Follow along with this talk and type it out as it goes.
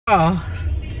Oh,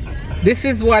 this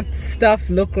is what stuff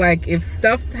look like. If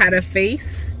stuff had a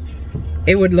face,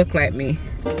 it would look like me.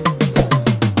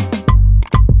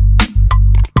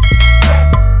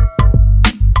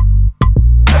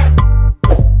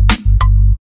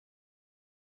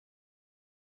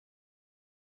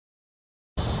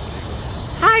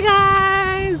 Hi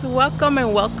guys, welcome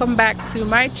and welcome back to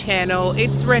my channel.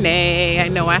 It's Renee. I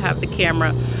know I have the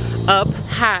camera up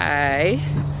high,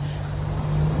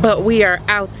 but we are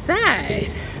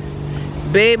outside.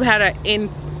 Babe had an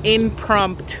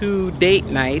impromptu date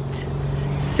night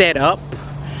set up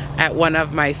at one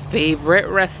of my favorite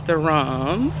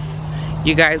restaurants.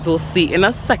 You guys will see in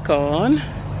a second.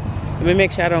 Let me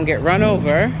make sure I don't get run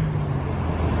over,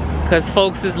 because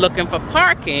folks is looking for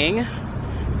parking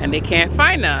and they can't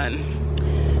find none.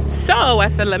 So I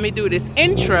said, let me do this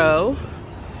intro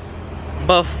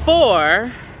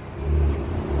before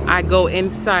I go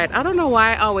inside. I don't know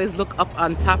why I always look up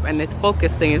on top and the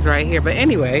focus thing is right here. But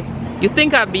anyway, you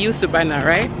think I'd be used to it by now,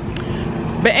 right?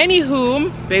 But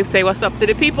anywho, babe say what's up to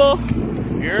the people.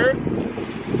 Here.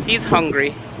 He's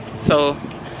hungry, so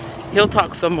he'll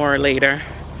talk some more later.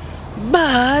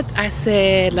 But I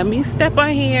said, let me step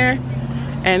on here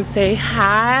and say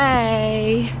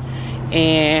hi,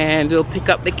 and we'll pick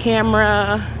up the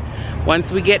camera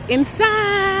once we get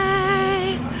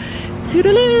inside.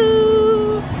 Toodaloo.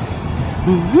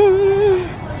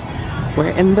 We're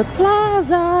in the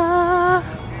plaza.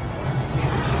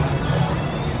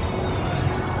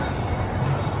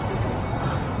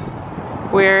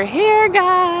 We're here,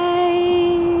 guys.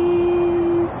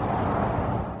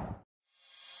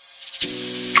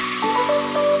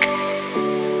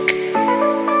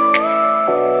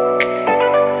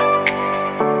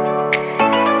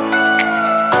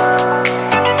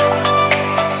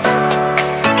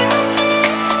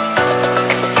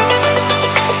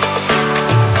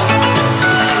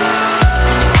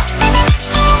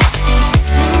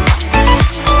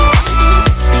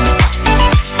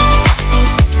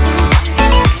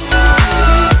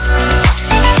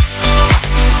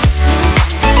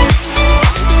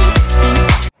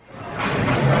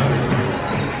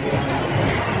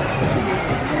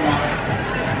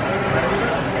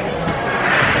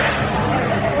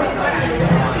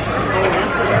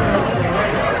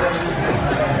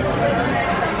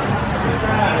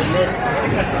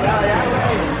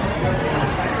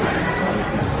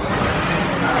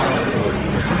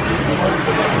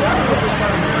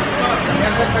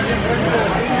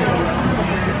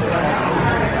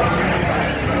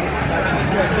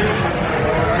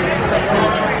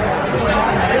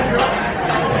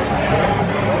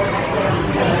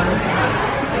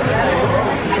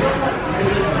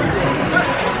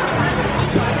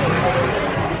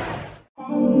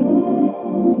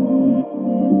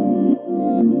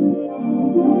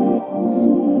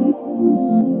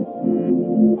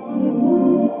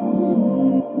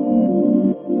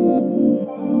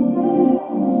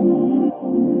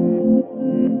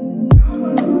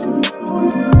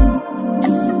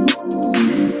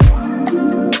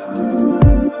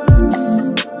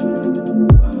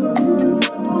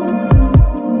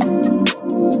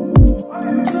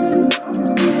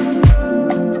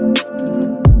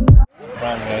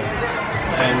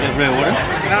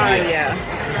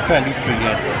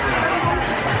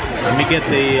 Let me get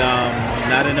the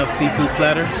not enough seafood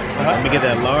platter. Let me get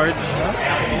that large.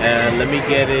 And let me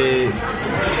get the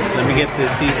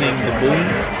seasoning, the boom.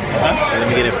 And let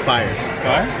me get it fired.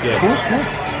 Fire? Yeah. Cool.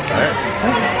 Alright.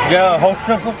 Yeah, whole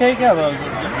shrimp okay? Yeah,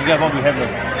 you got what we have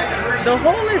this. The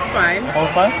whole is fine. Whole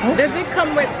fine? Cool. Does it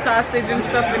come with sausage and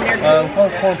stuff in there too?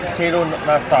 Corn potato,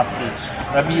 not sausage.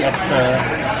 That'd be extra.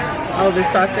 Oh, the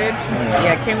sausage?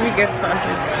 Yeah, can we get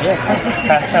sausage? Yeah,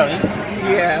 pass out.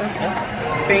 Yeah.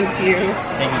 Thank you.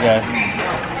 Thank you guys.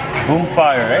 Boom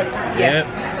fire, right? Yes.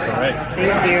 Yep. Alright.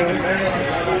 Thank you.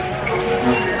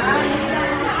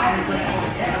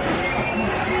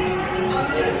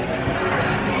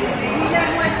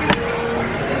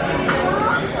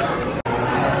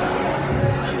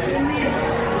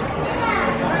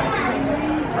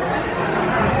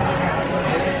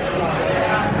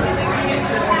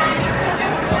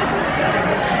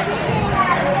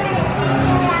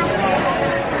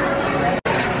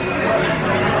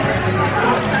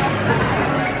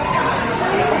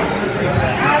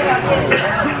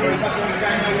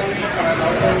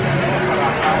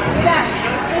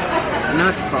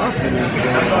 Not coffee.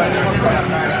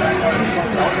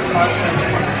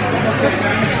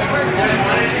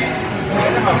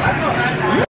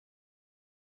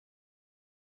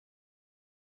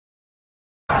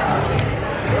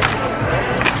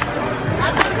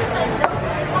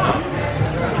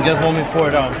 You guys want me to pour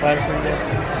it on platter for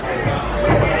you?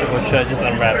 should I just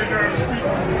unwrap it?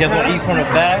 You guys want to eat from the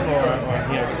bag or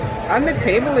here? On the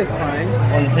table is fine.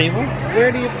 On the table?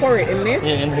 Where do you pour it? In this?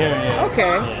 Yeah, in here, yeah. Okay.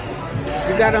 Yeah.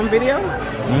 You got it on video?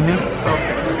 Mm-hmm.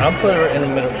 Okay. I'll put it right in the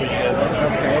middle for you guys.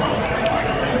 Okay.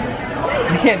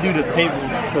 You can't do the table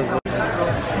because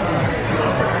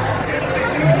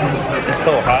it's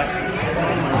so hot.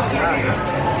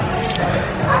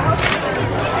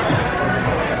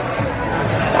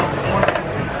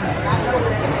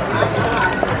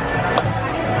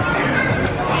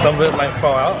 Some of it might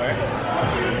fall out, right?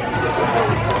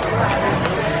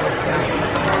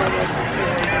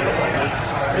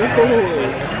 Ooh.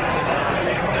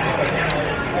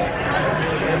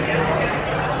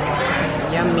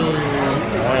 Yummy.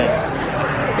 Alright.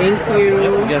 Thank you.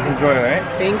 You guys enjoy, right?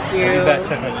 Thank you. I'll be back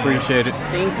checking. Appreciate it.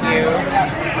 Thank you.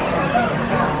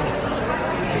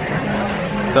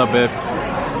 What's up, babe?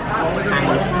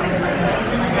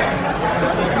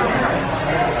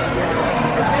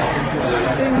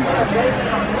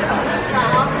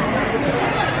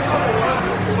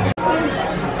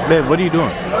 Babe, what are you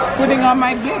doing? Putting on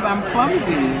my bib. I'm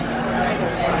clumsy.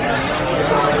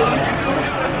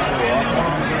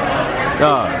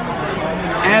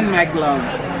 And my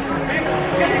gloves.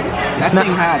 That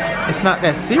thing hurts. It's not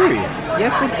that serious.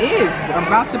 Yes, it is. I'm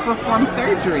about to perform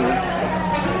surgery.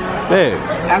 Babe.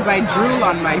 As I drool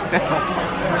on myself.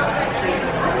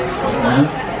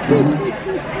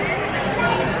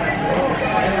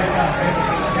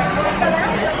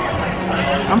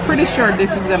 I'm pretty sure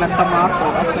this is gonna come off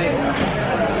though. I'll say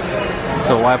it.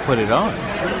 So why put it on?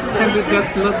 Because it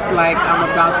just looks like I'm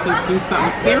about to do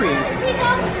something serious.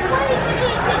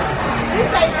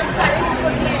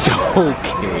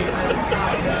 Okay.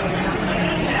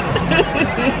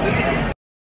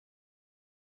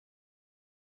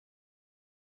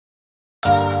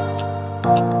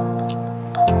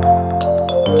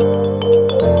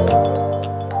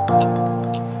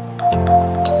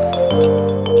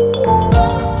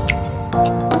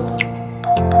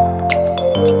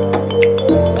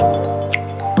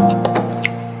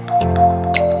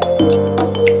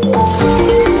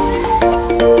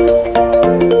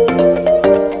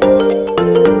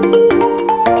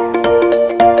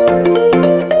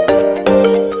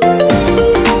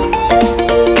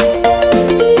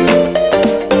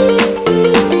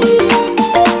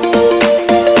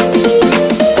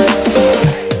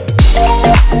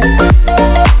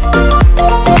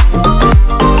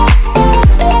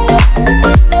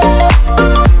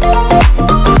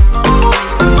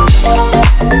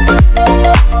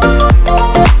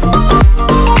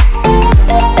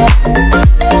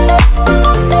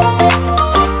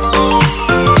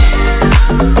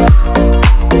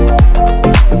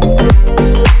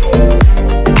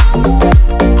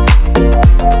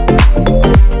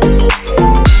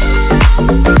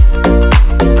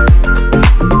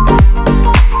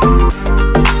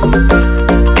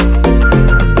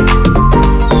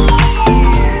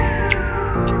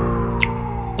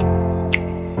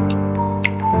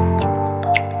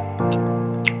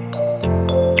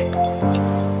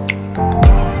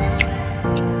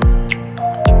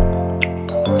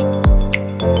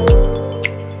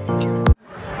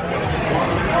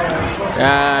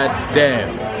 God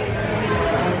damn.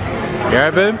 You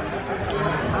alright, babe?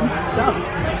 I'm stuffed.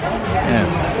 Yeah.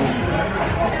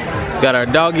 Got our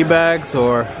doggy bags,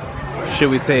 or should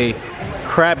we say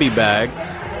crabby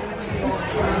bags.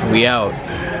 We out.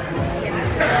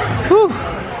 Whew.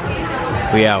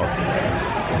 We out.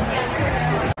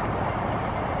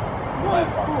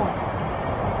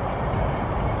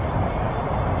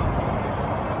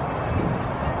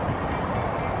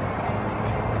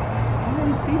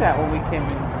 See that when we came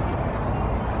in.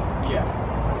 Yeah.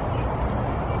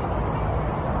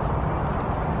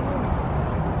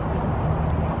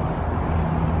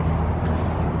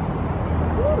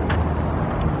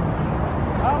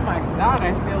 Oh my God,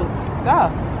 I feel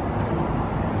stuffed.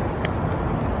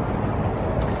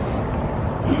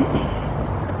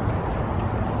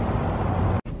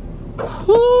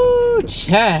 Whoo,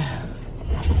 child.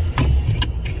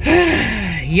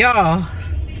 Y'all,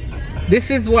 this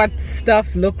is what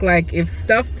stuff look like. If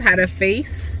stuff had a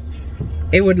face,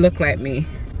 it would look like me.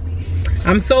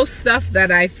 I'm so stuffed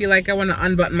that I feel like I want to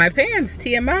unbutton my pants.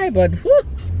 TMI, but whew.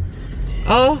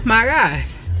 Oh my gosh.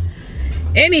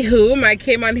 Anywho, I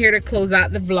came on here to close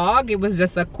out the vlog. It was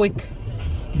just a quick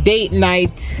date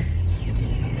night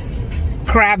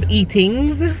crab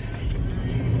eatings.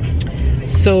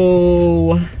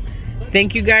 So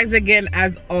thank you guys again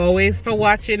as always for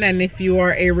watching, and if you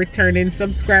are a returning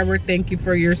subscriber, thank you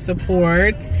for your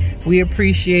support. We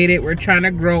appreciate it. We're trying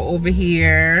to grow over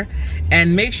here.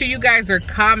 And make sure you guys are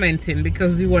commenting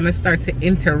because we want to start to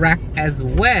interact as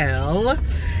well.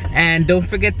 And don't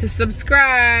forget to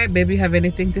subscribe. Baby, have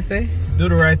anything to say? Do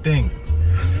the right thing.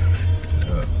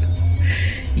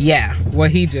 Yeah,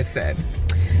 what he just said.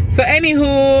 So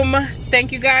anywho,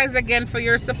 thank you guys again for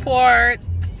your support.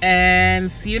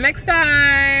 And see you next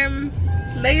time.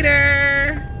 Later.